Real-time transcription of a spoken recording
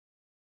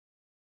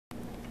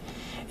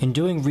In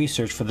doing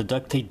research for the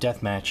Duct Tape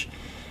Deathmatch,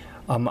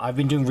 I've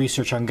been doing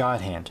research on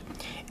God Hand,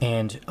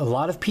 and a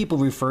lot of people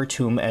refer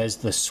to him as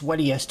the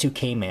sweaty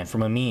S2K man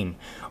from a meme,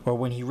 or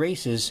when he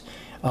races,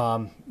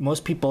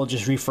 most people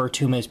just refer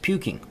to him as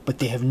puking, but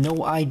they have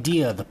no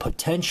idea the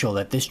potential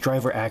that this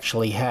driver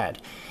actually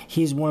had.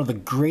 He is one of the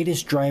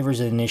greatest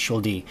drivers at Initial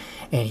D,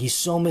 and he's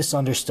so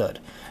misunderstood.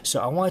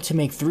 So I wanted to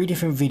make 3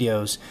 different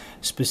videos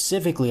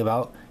specifically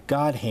about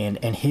God Hand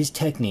and his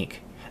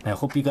technique, and I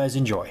hope you guys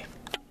enjoy.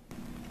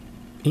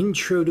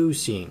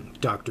 Introducing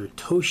Dr.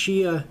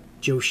 Toshiya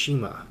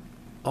Joshima,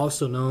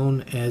 also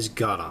known as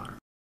God Arm.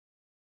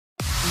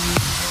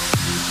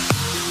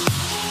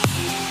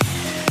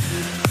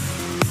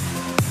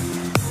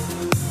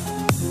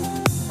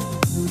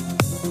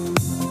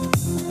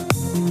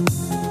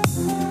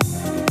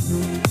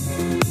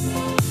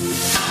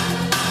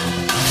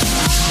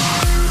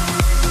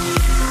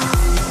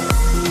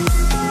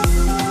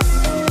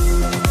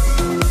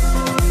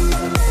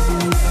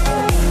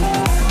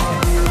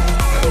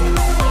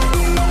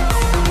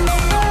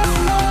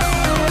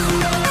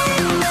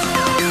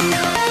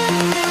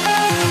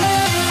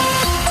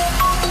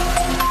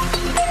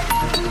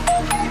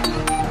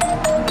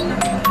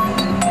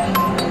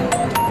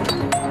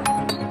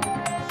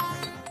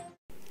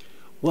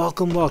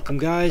 Welcome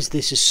guys,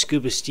 this is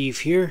Scuba Steve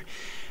here.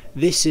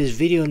 This is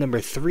video number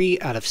 3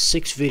 out of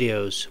 6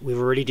 videos. We've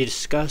already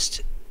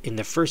discussed in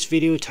the first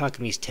video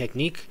Takami's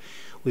technique.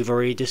 We've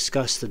already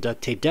discussed the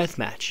Duct Tape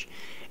Deathmatch.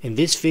 In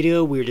this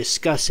video we're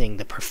discussing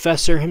the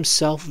Professor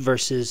himself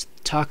versus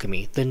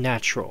Takami, the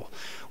natural.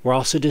 We're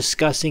also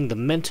discussing the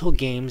mental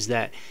games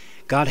that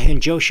God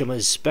Hand Joshima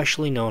is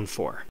especially known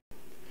for.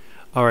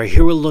 Alright,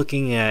 here we're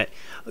looking at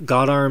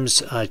God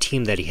Arm's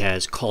team that he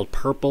has called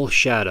Purple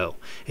Shadow.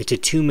 It's a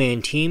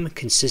 2-man team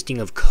consisting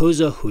of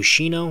Koza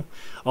Hoshino,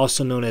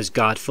 also known as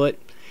Godfoot,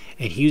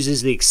 and he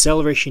uses the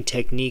acceleration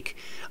technique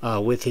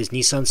with his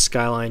Nissan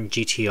Skyline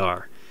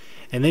GTR.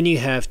 And then you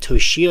have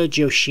Toshiya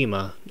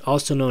Joshima,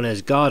 also known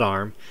as God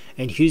Arm,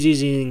 and he's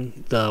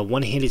using the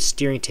one-handed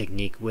steering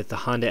technique with the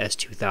Honda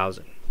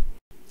S2000.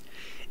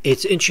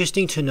 It's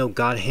interesting to know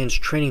God Hand's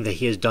training that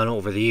he has done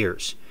over the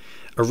years.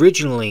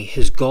 Originally,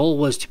 his goal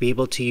was to be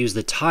able to use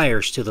the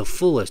tires to the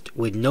fullest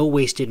with no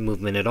wasted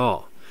movement at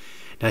all.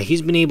 Now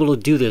he's been able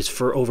to do this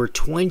for over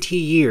 20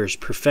 years,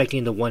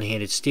 perfecting the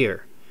one-handed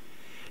steer.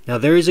 Now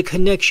there is a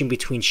connection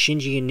between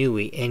Shinji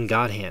Inui and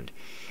God Hand.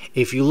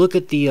 If you look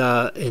at the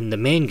in the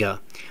manga,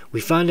 we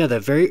find out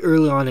that very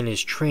early on in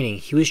his training,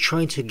 he was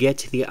trying to get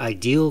to the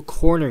ideal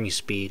cornering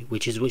speed,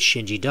 which is what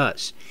Shinji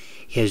does.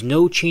 He has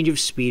no change of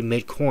speed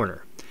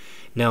mid-corner.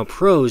 Now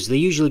pros, they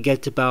usually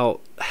get to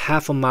about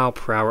half a mile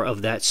per hour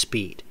of that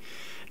speed.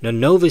 Now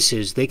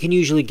novices, they can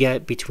usually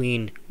get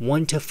between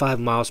 1 to 5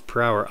 miles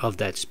per hour of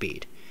that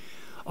speed.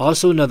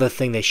 Also another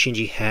thing that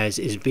Shinji has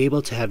is be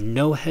able to have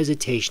no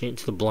hesitation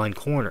into the blind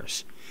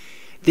corners.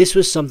 This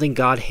was something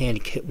God Hand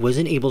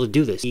wasn't able to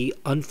do this. He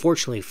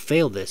unfortunately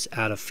failed this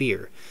out of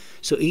fear.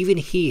 So even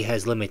he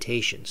has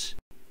limitations.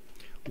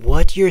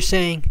 What, you're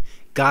saying?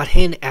 God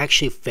Hand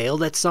actually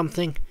failed at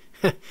something?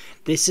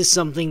 This is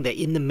something that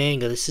in the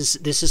manga, this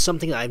is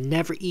something that I've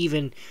never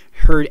even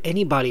heard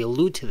anybody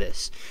allude to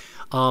this.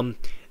 Now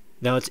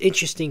it's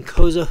interesting,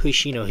 Koza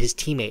Hoshino, his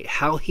teammate,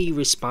 how he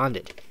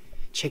responded.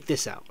 Check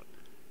this out.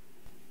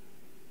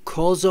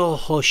 Koza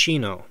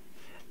Hoshino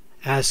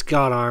asked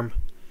God Arm,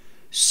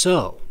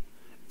 "So,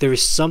 there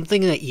is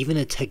something that even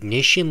a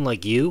technician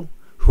like you,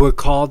 who are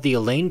called the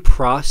Alain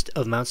Prost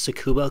of Mount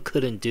Tsukuba,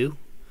 couldn't do?"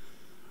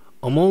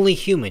 "I'm only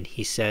human,"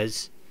 he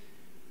says.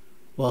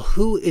 Well,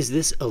 who is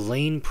this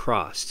Alain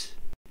Prost?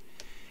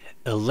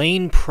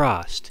 Alain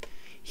Prost.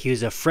 He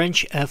was a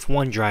French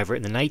F1 driver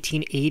in the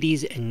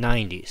 1980s and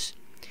 90s.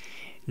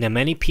 Now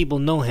many people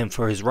know him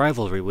for his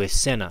rivalry with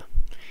Senna.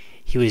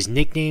 He was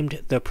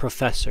nicknamed the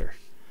Professor,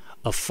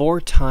 a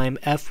 4-time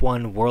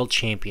F1 world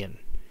champion.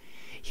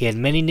 He had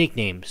many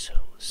nicknames.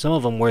 Some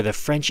of them were the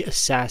French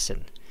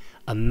Assassin,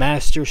 a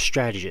master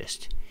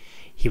strategist.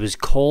 He was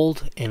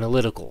cold,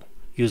 analytical,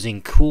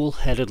 using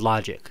cool-headed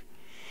logic.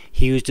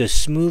 He used a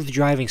smooth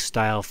driving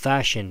style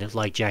fashioned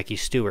like Jackie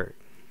Stewart.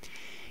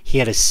 He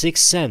had a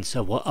sixth sense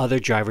of what other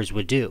drivers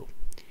would do.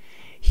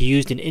 He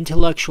used an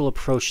intellectual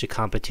approach to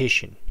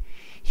competition.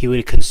 He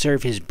would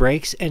conserve his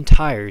brakes and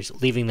tires,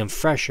 leaving them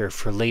fresher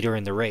for later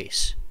in the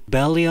race.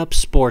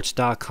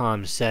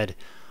 BellyUpSports.com said,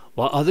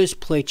 while others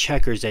play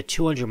checkers at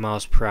 200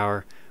 miles per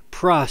hour,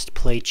 Prost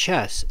played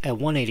chess at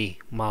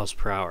 180 miles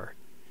per hour.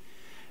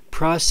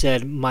 Prost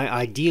said, "My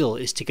ideal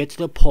is to get to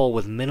the pole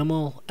with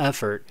minimal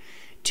effort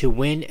to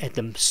win at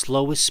the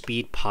slowest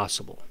speed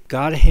possible."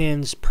 God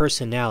Hand's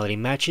personality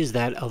matches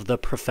that of the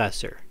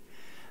Professor,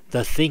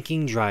 the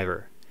thinking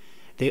driver.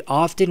 They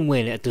often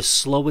win at the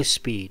slowest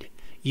speed,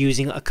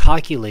 using a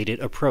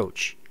calculated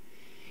approach.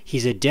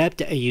 He's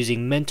adept at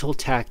using mental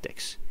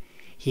tactics.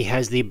 He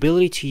has the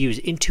ability to use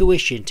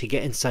intuition to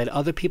get inside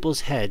other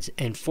people's heads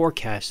and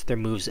forecast their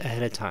moves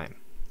ahead of time.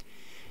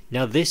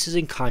 Now this is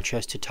in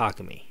contrast to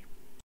Takami.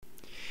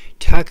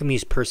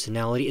 Takami's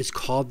personality is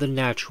called the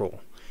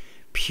natural,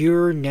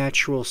 pure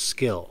natural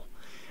skill.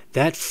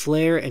 That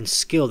flair and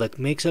skill that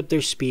makes up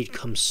their speed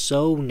comes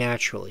so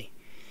naturally.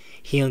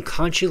 He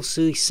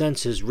unconsciously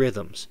senses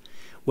rhythms,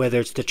 whether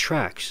it's the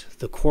tracks,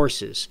 the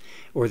courses,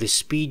 or the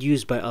speed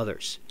used by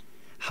others.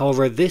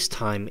 However, this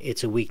time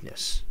it's a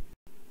weakness.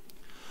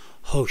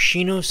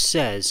 Hoshino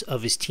says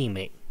of his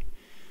teammate,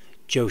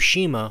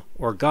 Joshima,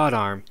 or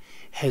Godarm,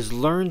 has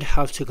learned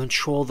how to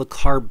control the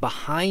car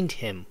behind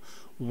him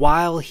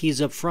while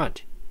he's up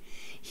front.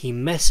 He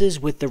messes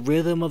with the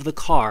rhythm of the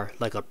car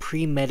like a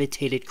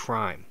premeditated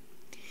crime.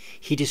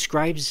 He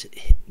describes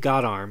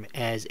Godarm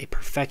as a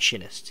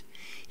perfectionist.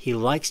 He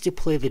likes to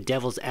play the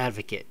devil's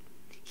advocate.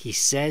 He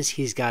says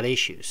he's got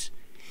issues.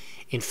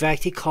 In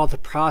fact, he called the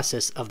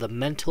process of the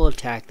mental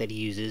attack that he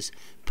uses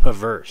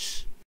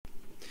perverse.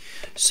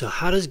 So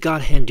how does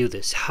Godhand do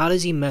this? How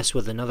does he mess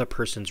with another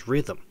person's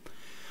rhythm?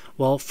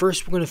 Well,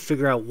 first we're going to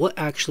figure out what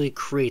actually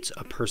creates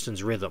a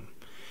person's rhythm.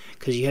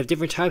 Because you have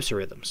different types of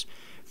rhythms.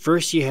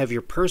 First you have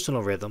your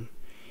personal rhythm,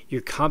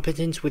 your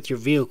competence with your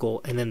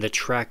vehicle, and then the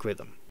track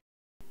rhythm.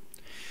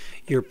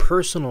 Your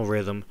personal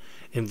rhythm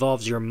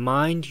involves your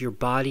mind, your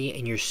body,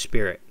 and your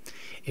spirit.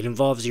 It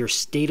involves your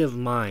state of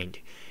mind,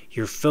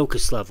 your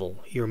focus level,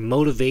 your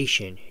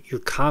motivation,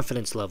 your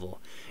confidence level,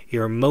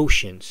 your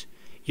emotions,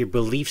 your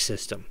belief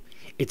system.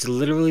 It's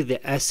literally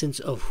the essence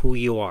of who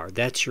you are.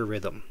 That's your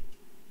rhythm.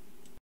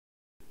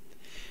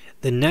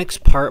 The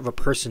next part of a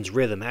person's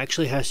rhythm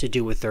actually has to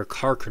do with their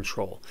car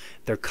control,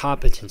 their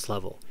competence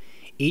level.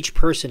 Each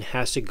person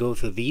has to go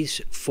through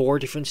these 4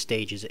 different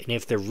stages, and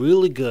if they're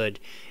really good,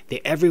 they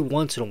every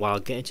once in a while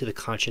get into the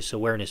conscious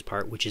awareness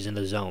part, which is in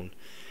the zone.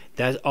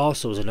 That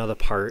also is another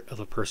part of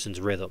a person's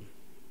rhythm.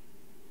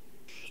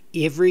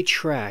 Every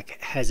track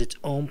has its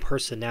own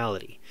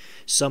personality.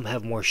 Some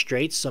have more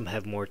straights, some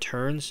have more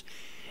turns.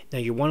 Now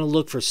you want to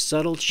look for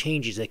subtle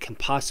changes that can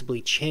possibly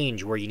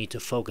change where you need to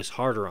focus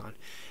harder on.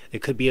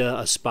 It could be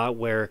a spot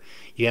where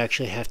you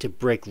actually have to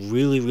brake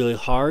really, really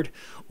hard,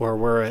 or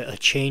where a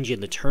change in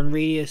the turn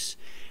radius.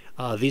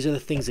 These are the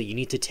things that you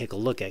need to take a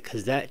look at,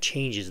 because that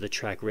changes the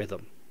track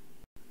rhythm.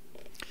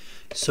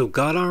 So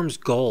Godarm's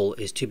goal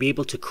is to be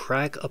able to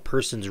crack a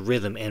person's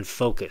rhythm and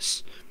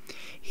focus.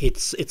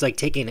 It's like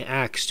taking an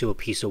axe to a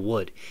piece of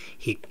wood.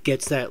 He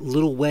gets that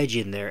little wedge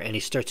in there and he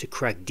starts to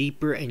crack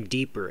deeper and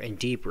deeper and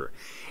deeper.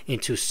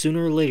 Until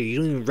sooner or later you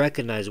don't even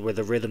recognize where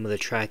the rhythm of the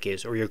track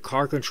is, or your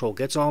car control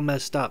gets all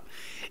messed up,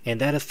 and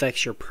that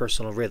affects your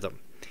personal rhythm.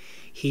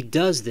 He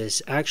does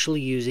this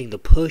actually using the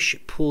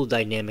push-pull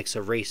dynamics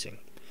of racing.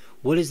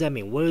 What does that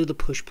mean? What are the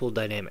push-pull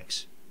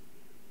dynamics?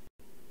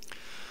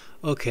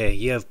 Okay,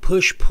 you have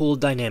push-pull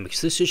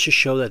dynamics. This is to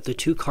show that the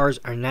two cars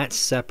are not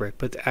separate,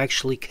 but they're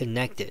actually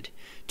connected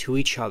to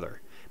each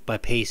other by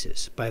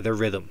paces, by their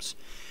rhythms.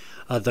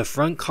 The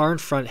front car in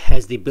front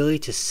has the ability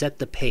to set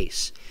the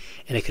pace,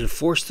 and it can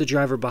force the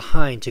driver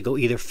behind to go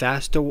either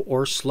faster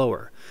or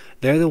slower.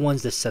 They're the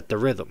ones that set the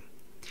rhythm.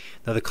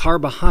 Now the car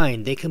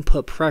behind, they can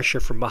put pressure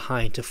from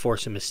behind to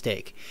force a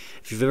mistake.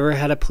 If you've ever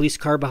had a police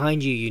car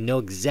behind you, you know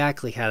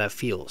exactly how that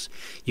feels.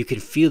 You can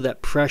feel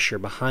that pressure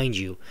behind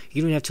you.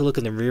 You don't have to look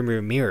in the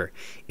rearview mirror.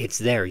 It's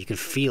there. You can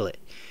feel it.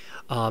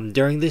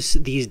 During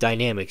these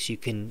dynamics, you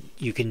can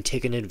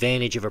take an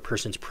advantage of a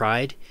person's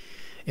pride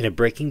in a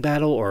braking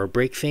battle or a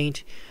brake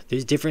feint.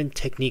 There's different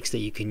techniques that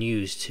you can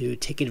use to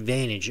take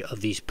advantage of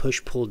these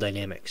push-pull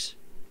dynamics.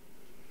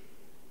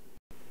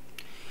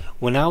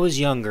 When I was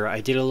younger,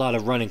 I did a lot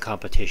of running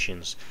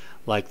competitions,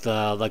 like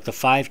the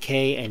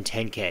 5K and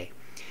 10K,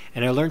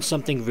 and I learned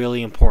something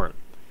really important.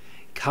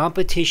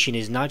 Competition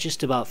is not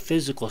just about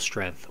physical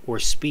strength or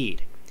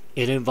speed.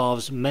 It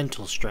involves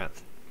mental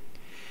strength.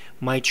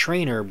 My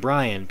trainer,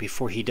 Brian,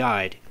 before he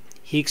died,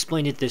 he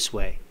explained it this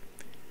way.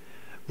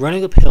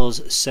 Running up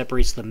hills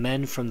separates the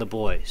men from the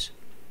boys.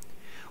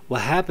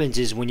 What happens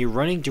is when you're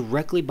running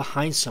directly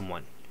behind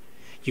someone,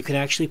 you can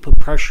actually put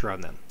pressure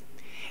on them.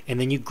 And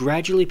then you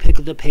gradually pick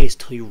up the pace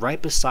till you're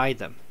right beside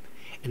them.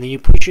 And then you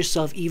push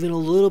yourself even a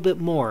little bit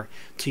more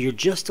till you're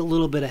just a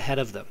little bit ahead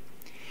of them.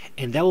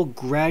 And that will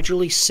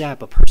gradually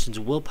sap a person's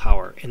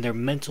willpower and their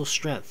mental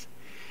strength.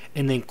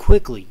 And then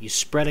quickly you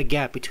spread a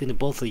gap between the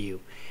both of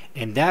you.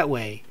 And that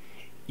way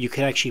you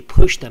can actually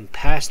push them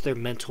past their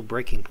mental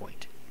breaking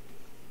point.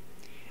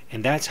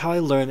 And that's how I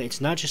learned that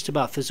it's not just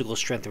about physical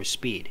strength or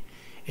speed.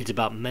 It's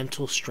about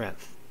mental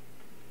strength.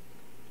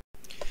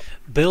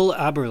 Bill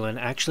Aberlin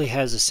actually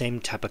has the same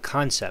type of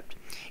concept.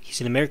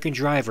 He's an American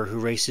driver who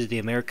races the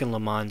American Le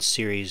Mans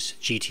Series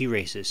GT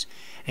races,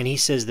 and he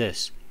says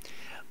this,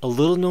 a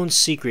little known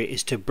secret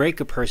is to break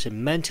a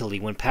person mentally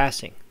when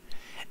passing.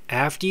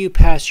 After you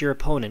pass your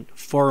opponent,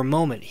 for a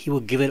moment he will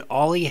give it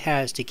all he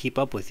has to keep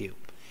up with you.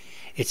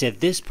 It's at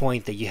this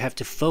point that you have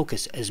to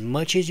focus as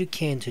much as you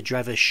can to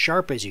drive as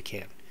sharp as you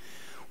can.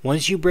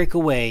 Once you break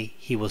away,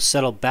 he will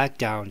settle back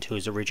down to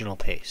his original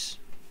pace.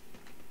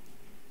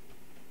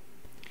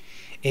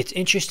 It's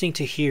interesting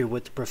to hear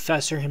what the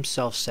professor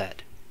himself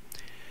said.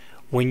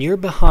 When you're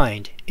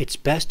behind, it's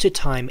best to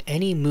time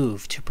any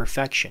move to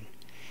perfection,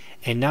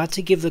 and not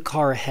to give the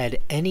car ahead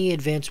any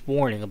advance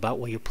warning about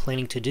what you're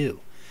planning to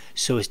do,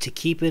 so as to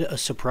keep it a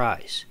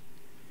surprise.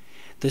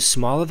 The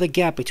smaller the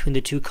gap between the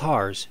two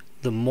cars,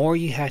 the more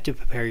you have to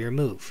prepare your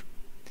move.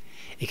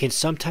 It can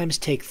sometimes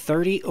take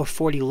 30 or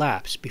 40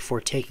 laps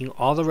before taking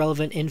all the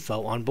relevant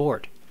info on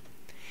board.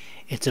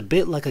 It's a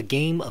bit like a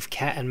game of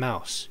cat and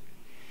mouse.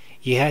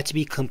 You have to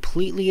be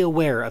completely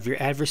aware of your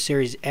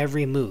adversary's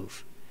every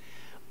move,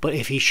 but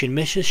if he should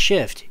miss a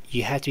shift,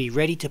 you have to be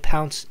ready to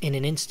pounce in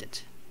an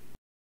instant.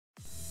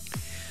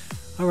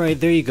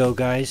 Alright, there you go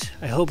guys.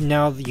 I hope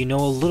now that you know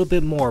a little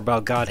bit more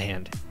about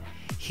Godhand.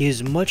 He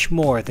is much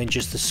more than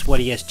just a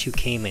sweaty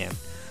S2K man,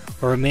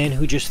 or a man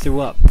who just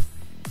threw up.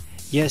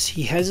 Yes,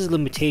 he has his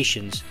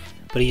limitations,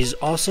 but he is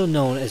also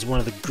known as one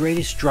of the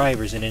greatest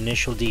drivers in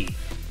Initial D.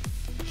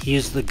 He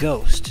is the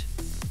Ghost,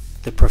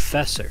 the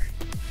Professor,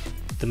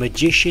 the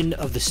Magician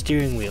of the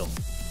Steering Wheel,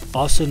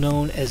 also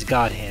known as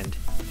Godhand,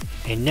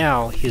 and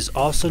now he is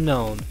also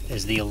known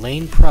as the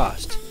Alain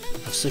Prost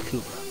of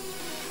Tsukuba.